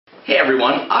Hey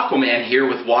everyone, Aquaman here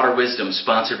with Water Wisdom,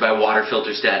 sponsored by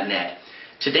waterfilters.net.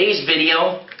 Today's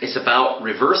video is about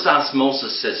reverse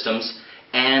osmosis systems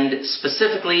and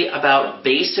specifically about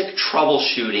basic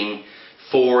troubleshooting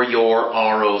for your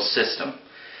RO system.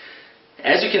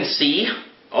 As you can see,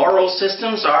 RO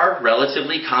systems are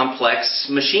relatively complex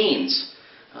machines.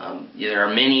 There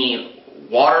are many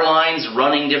water lines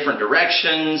running different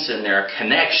directions, and there are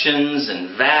connections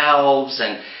and valves,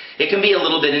 and it can be a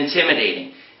little bit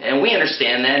intimidating. And we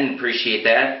understand that and appreciate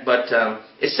that, but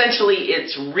essentially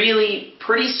it's really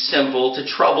pretty simple to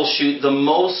troubleshoot the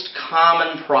most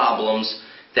common problems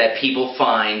that people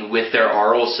find with their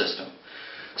RO system.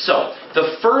 So,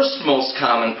 the first most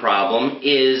common problem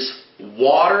is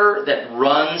water that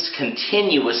runs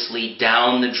continuously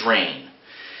down the drain.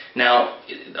 Now,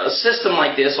 a system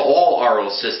like this, all RO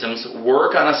systems,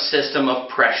 work on a system of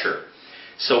pressure.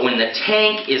 So when the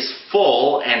tank is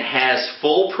full and has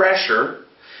full pressure,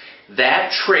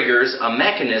 that triggers a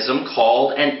mechanism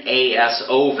called an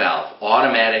ASO valve,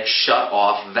 automatic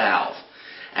shut-off valve.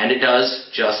 And it does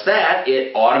just that.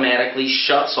 It automatically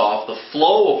shuts off the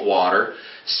flow of water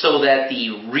so that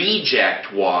the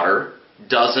reject water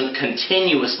doesn't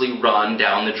continuously run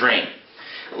down the drain.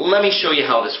 Let me show you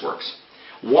how this works.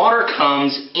 Water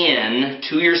comes in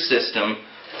to your system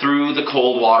through the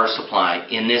cold water supply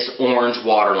in this orange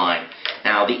water line.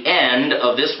 Now, the end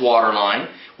of this water line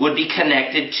would be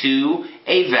connected to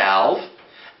a valve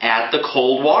at the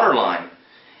cold water line.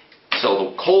 So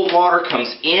the cold water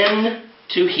comes in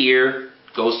to here,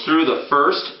 goes through the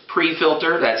first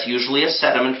pre-filter, that's usually a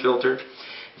sediment filter.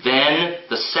 Then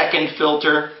the second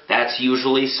filter, that's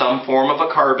usually some form of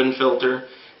a carbon filter.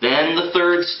 Then the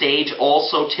third stage,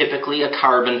 also typically a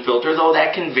carbon filter, though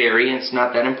that can vary and it's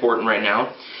not that important right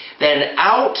now. Then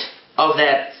out of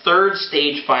that third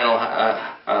stage final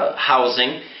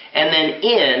housing, and then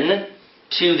in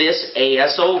to this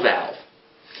ASO valve.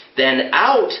 Then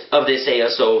out of this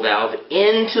ASO valve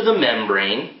into the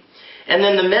membrane, and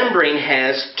then the membrane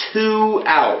has two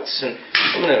outs. And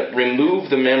I'm going to remove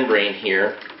the membrane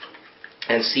here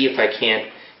and see if I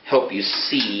can't help you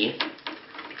see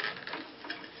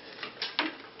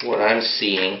what I'm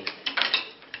seeing.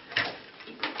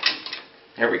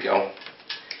 There we go.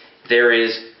 There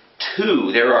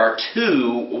are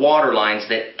two water lines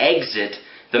that exit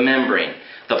the membrane.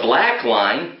 The black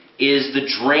line is the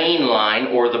drain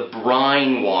line or the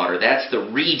brine water. That's the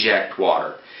reject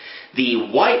water. The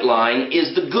white line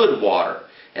is the good water.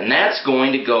 And that's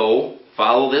going to go,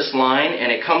 follow this line,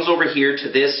 and it comes over here to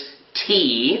this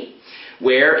T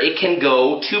where it can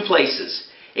go two places.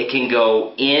 It can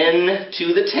go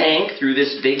into the tank through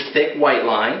this big thick white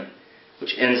line,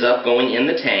 which ends up going in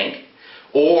the tank,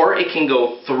 or it can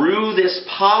go through this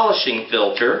polishing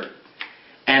filter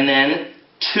and then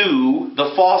to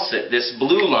the faucet. This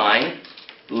blue line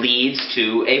leads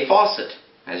to a faucet,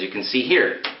 as you can see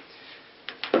here.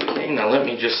 Okay, now let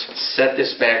me just set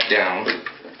this back down.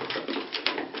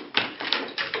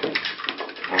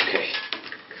 Okay,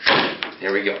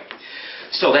 there we go.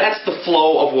 So that's the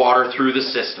flow of water through the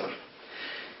system.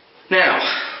 Now,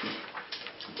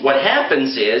 what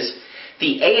happens is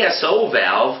the ASO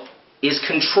valve is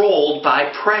controlled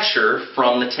by pressure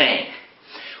from the tank.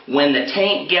 When the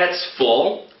tank gets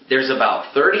full, there's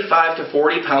about 35 to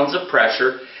 40 pounds of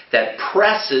pressure that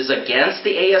presses against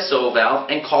the ASO valve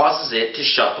and causes it to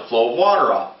shut the flow of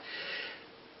water off.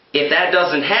 If that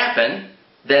doesn't happen,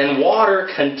 then water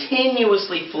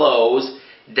continuously flows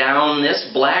down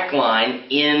this black line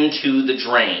into the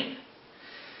drain.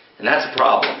 And that's a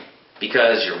problem,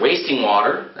 because you're wasting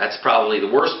water. That's probably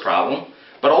the worst problem.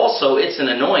 But also, it's an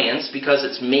annoyance because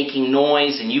it's making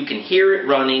noise and you can hear it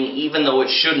running even though it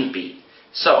shouldn't be.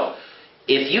 So,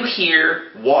 if you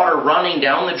hear water running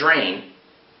down the drain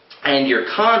and you're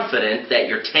confident that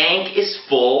your tank is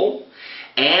full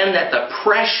and that the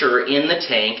pressure in the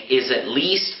tank is at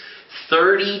least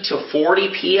 30 to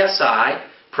 40 psi,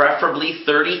 preferably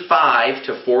 35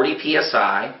 to 40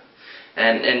 psi,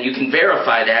 and you can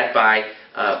verify that by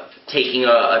taking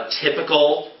a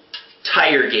typical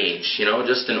tire gauge,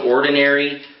 just an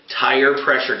ordinary tire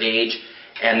pressure gauge,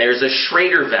 and there's a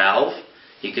Schrader valve.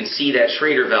 You can see that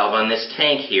Schrader valve on this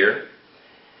tank here.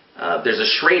 There's a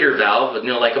Schrader valve,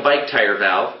 like a bike tire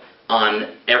valve,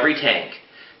 on every tank.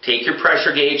 Take your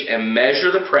pressure gauge and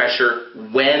measure the pressure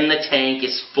when the tank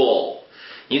is full.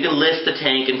 You can lift the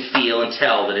tank and feel and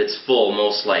tell that it's full,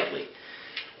 most likely.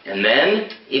 And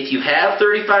then, if you have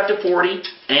 35 to 40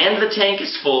 and the tank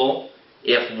is full,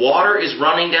 if water is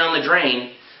running down the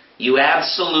drain, you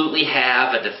absolutely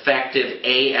have a defective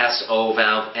ASO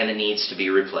valve and it needs to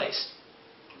be replaced.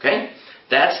 Okay?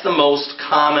 That's the most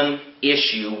common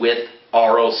issue with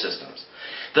RO systems.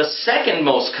 The second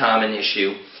most common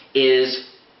issue is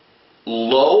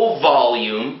low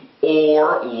volume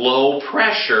or low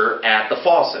pressure at the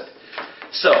faucet.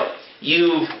 So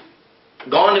you've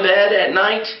gone to bed at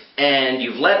night and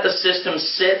you've let the system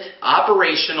sit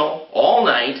operational all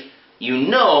night. You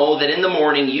know that in the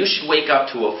morning you should wake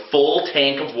up to a full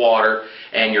tank of water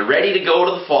and you're ready to go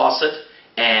to the faucet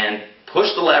and push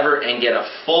the lever and get a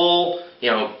full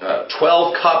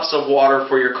 12 cups of water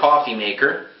for your coffee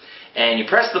maker, and you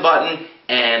press the button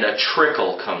and a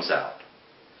trickle comes out.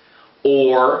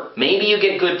 Or maybe you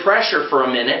get good pressure for a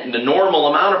minute, the normal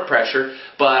amount of pressure,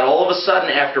 but all of a sudden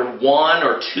after 1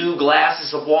 or 2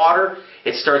 glasses of water,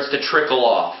 it starts to trickle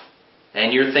off.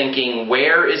 And you're thinking,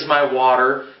 where is my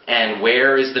water and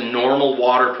where is the normal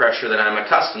water pressure that I'm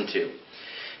accustomed to?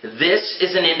 This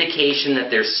is an indication that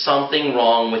there's something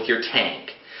wrong with your tank.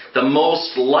 The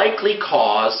most likely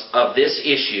cause of this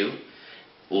issue,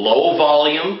 low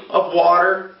volume of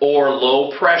water or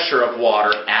low pressure of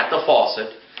water at the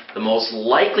faucet, the most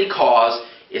likely cause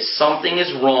is something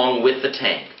is wrong with the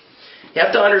tank. You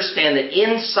have to understand that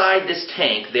inside this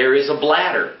tank there is a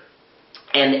bladder,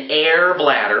 an air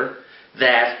bladder,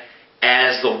 that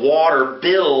as the water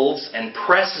builds and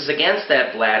presses against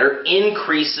that bladder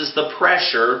increases the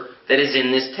pressure that is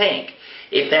in this tank.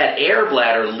 If that air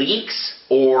bladder leaks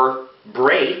or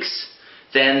breaks,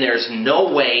 then there's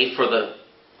no way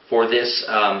for this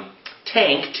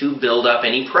tank to build up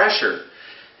any pressure.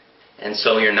 And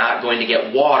so you're not going to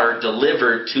get water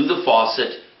delivered to the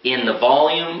faucet in the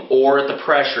volume or at the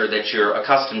pressure that you're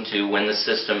accustomed to when the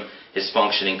system is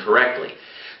functioning correctly.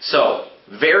 So,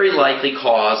 very likely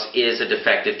cause is a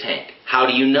defective tank. How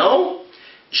do you know?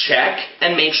 Check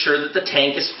and make sure that the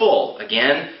tank is full.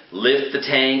 Again, lift the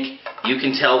tank. You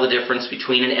can tell the difference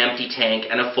between an empty tank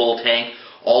and a full tank.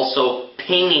 Also,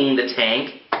 pinging the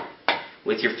tank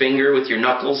with your finger, with your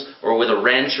knuckles, or with a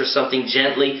wrench or something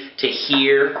gently to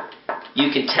hear.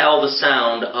 You can tell the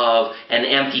sound of an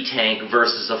empty tank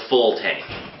versus a full tank.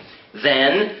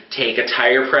 Then, take a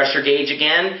tire pressure gauge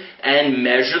again and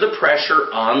measure the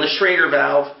pressure on the Schrader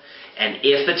valve. And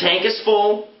if the tank is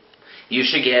full, you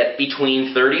should get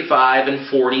between 35 and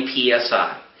 40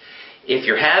 psi. If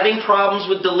you're having problems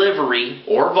with delivery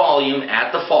or volume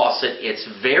at the faucet, it's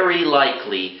very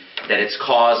likely that it's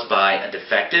caused by a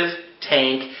defective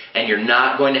tank and you're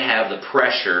not going to have the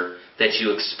pressure that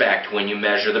you expect when you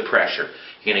measure the pressure.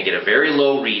 You're going to get a very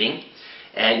low reading,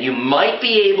 and you might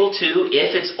be able to,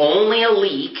 if it's only a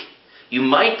leak, you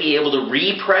might be able to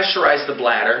repressurize the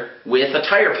bladder with a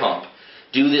tire pump.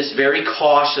 Do this very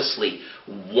cautiously,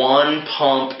 1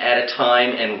 pump at a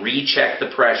time, and recheck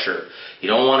the pressure. You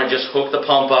don't want to just hook the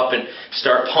pump up and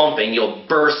start pumping. You'll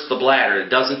burst the bladder. It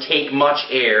doesn't take much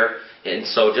air, and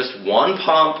so just 1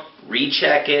 pump,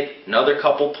 recheck it, another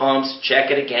couple pumps,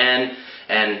 check it again,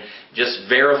 and just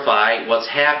verify what's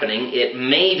happening. It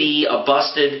may be a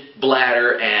busted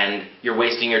bladder and you're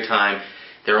wasting your time.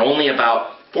 They're only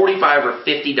about $45 or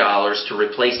 $50 to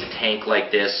replace a tank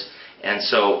like this, and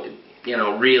so,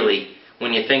 really,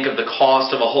 when you think of the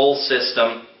cost of a whole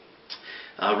system,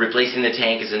 replacing the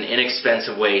tank is an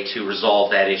inexpensive way to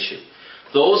resolve that issue.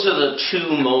 Those are the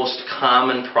 2 most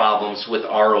common problems with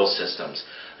RO systems: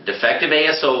 a defective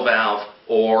ASO valve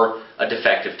or a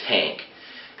defective tank.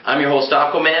 I'm your host,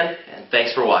 Aquaman, and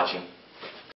thanks for watching.